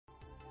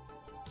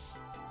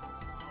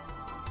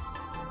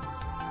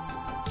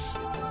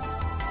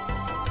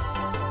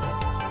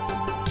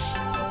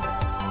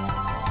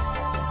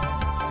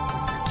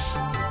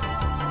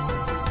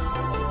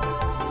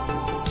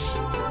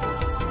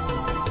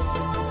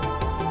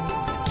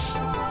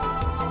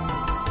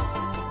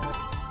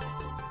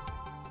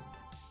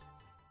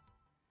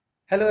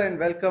Hello and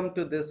welcome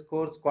to this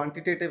course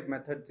Quantitative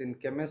Methods in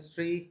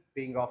Chemistry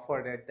being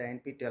offered at the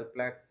NPTEL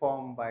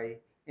platform by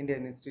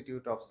Indian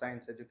Institute of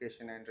Science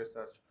Education and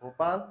Research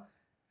Bhopal.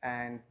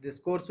 And this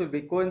course will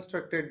be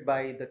co-instructed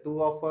by the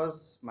two of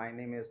us. My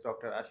name is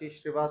Dr.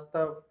 Ashish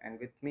Srivastav and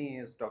with me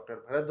is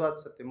Dr.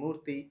 Bharadwaj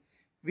Satyamurthy.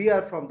 We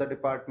are from the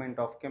Department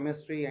of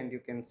Chemistry and you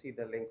can see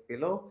the link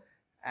below.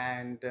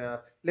 And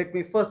let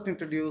me first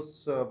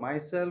introduce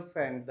myself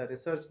and the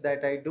research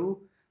that I do.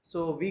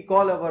 So we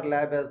call our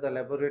lab as the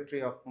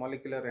Laboratory of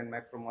Molecular and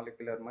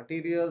Macromolecular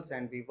Materials,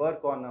 and we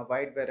work on a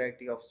wide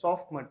variety of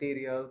soft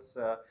materials,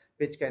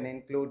 which can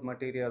include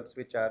materials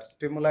which are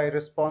stimuli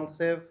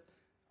responsive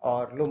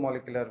or low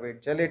molecular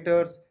weight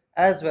gelators,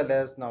 as well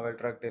as novel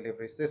drug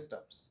delivery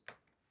systems.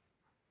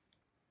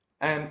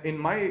 And in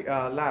my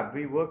lab,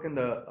 we work in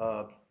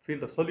the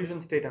field of solution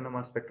state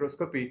NMR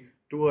spectroscopy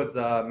towards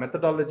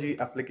methodology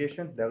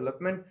application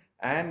development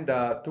and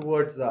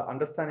towards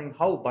understanding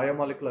how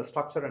biomolecular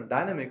structure and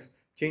dynamics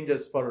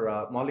changes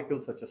for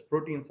molecules such as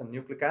proteins and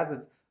nucleic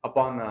acids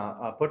upon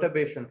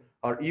perturbation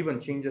or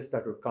even changes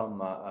that would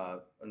come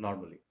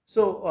normally.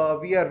 So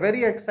we are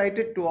very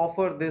excited to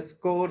offer this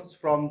course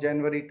from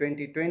January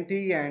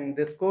 2020, and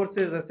this course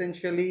is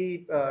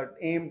essentially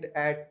aimed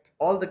at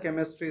all the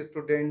chemistry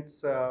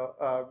students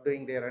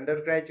doing their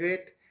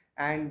undergraduate.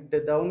 And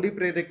the only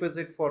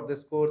prerequisite for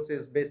this course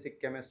is basic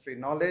chemistry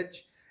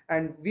knowledge.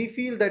 And we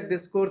feel that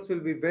this course will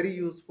be very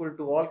useful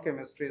to all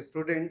chemistry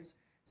students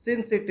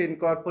since it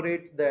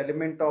incorporates the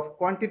element of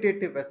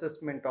quantitative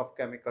assessment of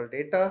chemical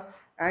data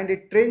and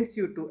it trains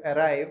you to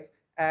arrive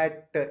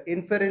at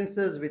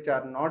inferences which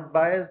are not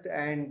biased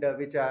and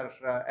which are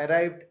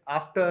arrived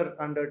after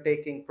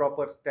undertaking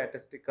proper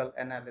statistical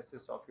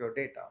analysis of your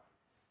data.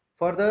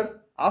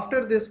 Further,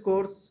 after this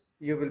course,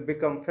 you will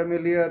become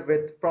familiar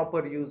with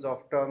proper use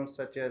of terms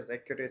such as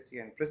accuracy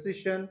and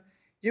precision.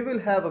 You will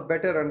have a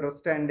better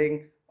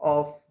understanding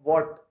of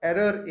what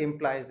error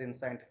implies in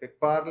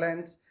scientific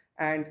parlance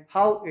and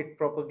how it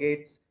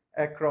propagates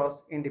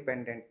across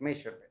independent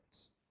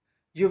measurements.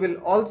 You will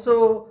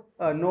also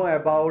know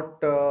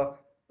about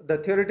the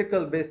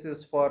theoretical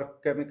basis for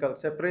chemical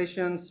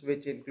separations,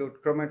 which include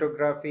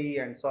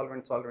chromatography and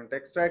solvent-solvent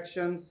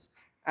extractions.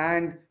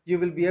 And you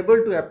will be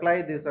able to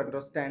apply this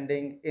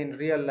understanding in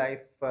real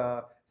life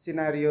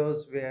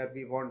scenarios where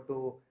we want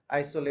to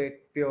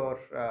isolate pure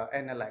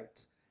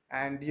analytes.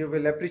 And you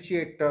will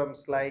appreciate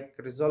terms like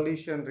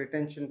resolution,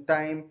 retention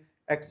time,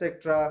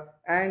 etc.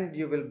 And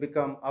you will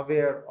become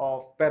aware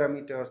of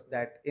parameters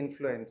that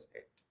influence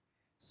it.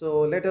 So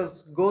let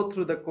us go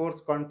through the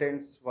course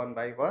contents one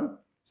by one.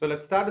 So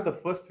let's start with the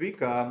first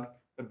week.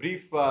 A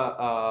brief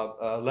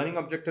learning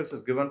objectives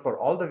is given for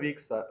all the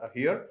weeks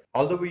here.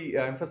 Although we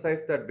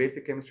emphasize that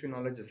basic chemistry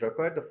knowledge is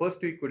required, the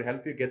first week would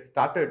help you get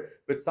started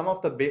with some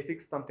of the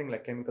basics. Something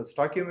like chemical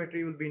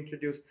stoichiometry will be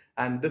introduced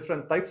and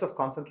different types of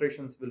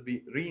concentrations will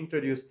be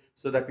reintroduced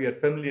so that we are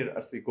familiar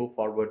as we go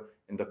forward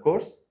in the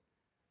course.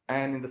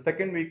 And in the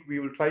second week, we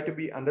will try to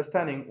be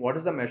understanding what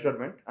is the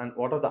measurement and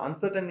what are the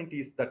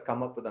uncertainties that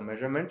come up with a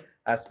measurement,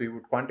 as we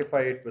would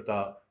quantify it with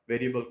a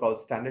variable called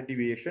standard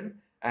deviation,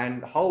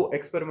 and how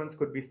experiments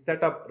could be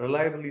set up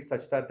reliably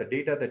such that the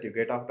data that you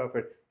get out of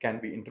it can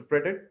be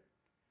interpreted.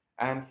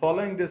 And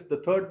following this,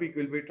 the third week,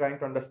 we'll be trying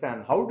to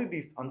understand how do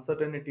these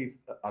uncertainties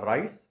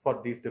arise for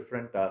these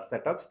different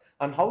setups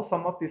and how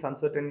some of these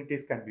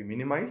uncertainties can be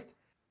minimized.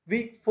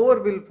 Week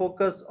 4 will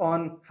focus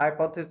on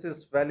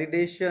hypothesis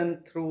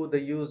validation through the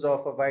use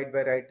of a wide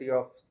variety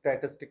of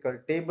statistical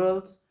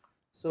tables.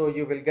 So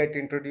you will get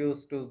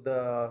introduced to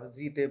the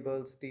Z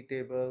tables, T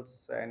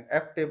tables, and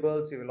F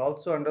tables. You will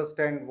also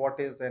understand what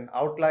is an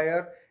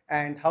outlier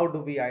and how do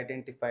we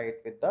identify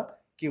it with the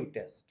Q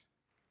test.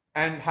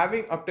 And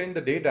having obtained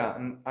the data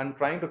and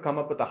trying to come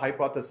up with a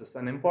hypothesis,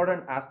 an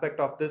important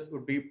aspect of this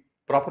would be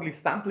properly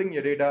sampling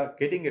your data,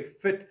 getting it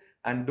fit,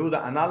 and do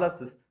the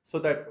analysis so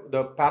that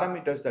the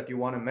parameters that you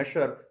want to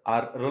measure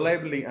are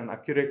reliably and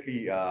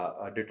accurately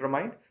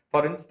determined.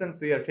 For instance,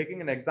 we are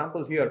taking an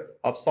example here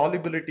of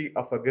solubility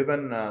of a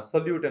given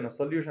solute in a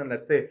solution,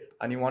 let's say,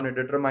 and you want to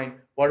determine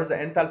what is the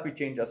enthalpy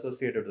change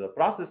associated with the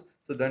process.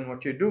 So then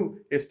what you do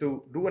is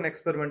to do an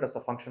experiment as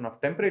a function of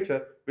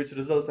temperature, which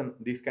results in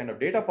these kind of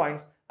data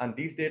points. And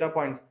these data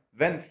points,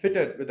 when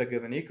fitted with a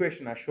given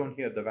equation, as shown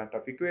here, the Van't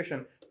Hoff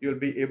equation, you'll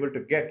be able to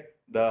get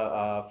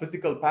the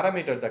physical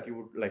parameter that you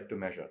would like to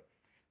measure.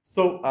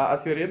 So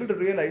as you're able to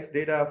realize,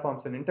 data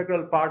forms an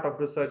integral part of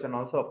research, and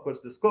also, of course,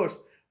 this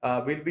course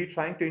will be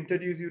trying to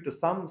introduce you to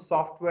some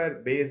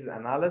software-based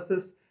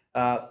analysis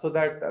so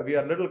that we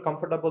are a little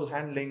comfortable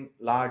handling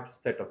large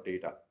set of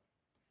data.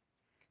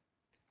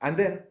 And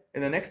then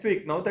in the next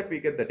week, now that we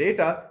get the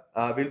data,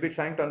 we'll be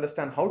trying to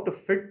understand how to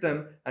fit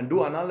them and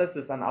do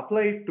analysis and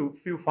apply it to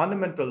few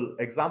fundamental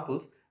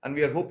examples. And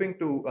we are hoping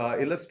to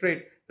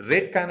illustrate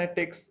rate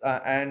kinetics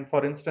and,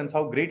 for instance,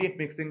 how gradient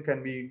mixing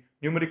can be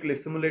numerically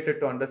simulated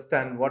to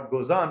understand what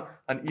goes on,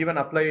 and even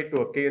apply it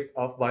to a case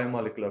of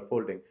biomolecular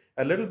folding.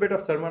 A little bit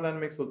of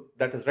thermodynamics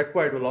that is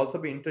required will also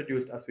be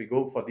introduced as we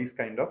go for these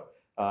kind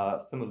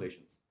of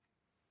simulations.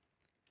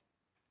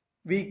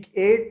 Week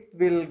 8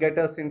 will get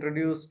us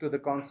introduced to the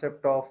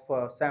concept of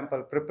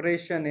sample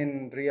preparation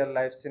in real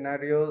life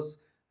scenarios,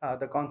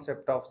 the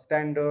concept of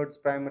standards,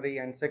 primary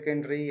and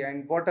secondary,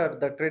 and what are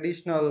the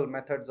traditional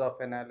methods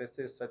of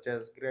analysis such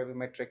as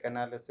gravimetric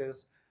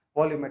analysis,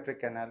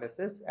 volumetric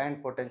analysis,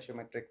 and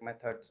potentiometric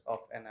methods of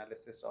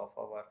analysis of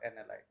our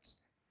analytes.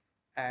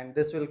 And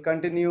this will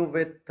continue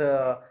with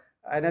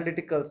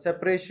analytical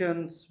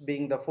separations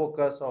being the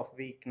focus of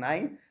week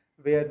 9,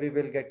 where we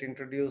will get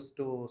introduced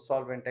to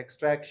solvent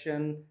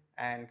extraction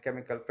and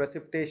chemical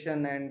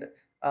precipitation and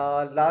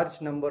a large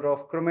number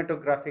of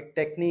chromatographic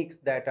techniques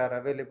that are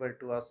available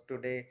to us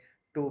today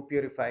to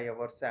purify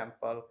our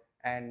sample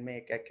and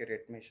make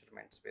accurate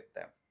measurements with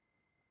them.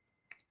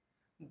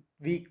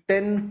 Week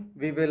 10,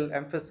 we will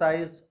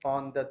emphasize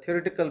on the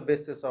theoretical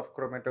basis of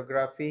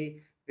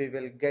chromatography. We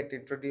will get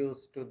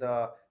introduced to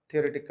the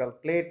theoretical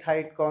plate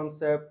height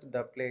concept,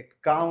 the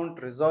plate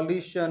count,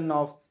 resolution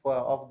of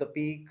the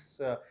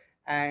peaks,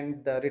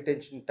 and the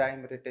retention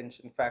time,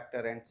 retention factor,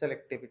 and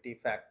selectivity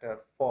factor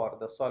for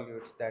the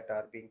solutes that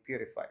are being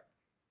purified.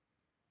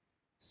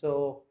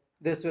 So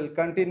this will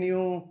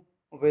continue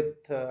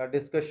with a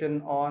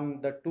discussion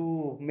on the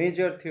two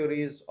major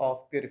theories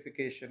of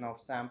purification of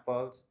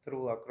samples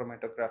through a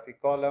chromatography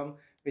column,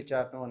 which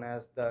are known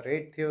as the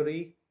rate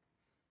theory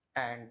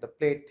and the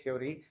plate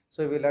theory.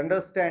 So we will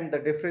understand the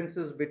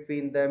differences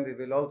between them. We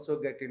will also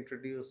get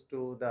introduced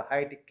to the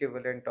height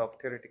equivalent of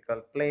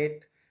theoretical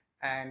plate,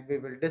 and we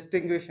will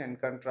distinguish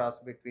and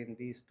contrast between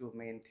these two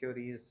main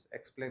theories,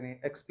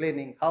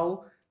 explaining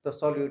how the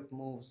solute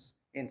moves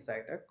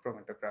inside a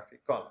chromatography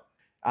column.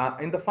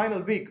 In the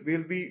final week,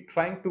 we'll be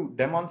trying to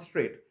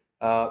demonstrate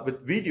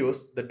with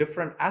videos the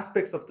different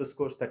aspects of this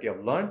course that you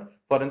have learned.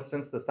 For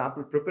instance, the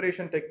sample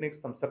preparation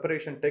techniques, some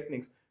separation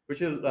techniques,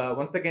 which will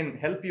once again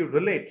help you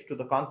relate to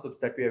the concepts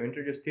that we have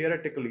introduced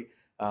theoretically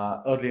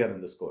earlier in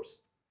this course.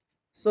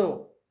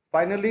 So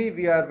finally,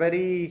 we are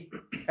very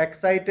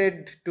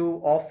excited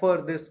to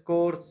offer this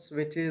course,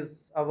 which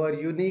is our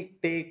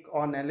unique take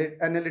on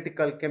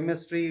analytical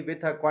chemistry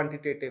with a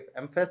quantitative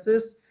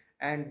emphasis.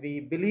 And we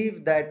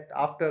believe that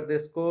after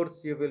this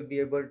course, you will be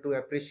able to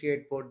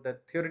appreciate both the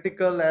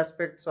theoretical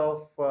aspects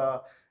of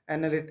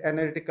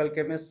analytical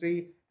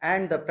chemistry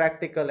and the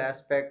practical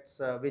aspects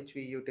which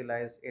we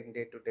utilize in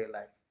day-to-day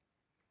life.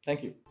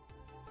 Thank you.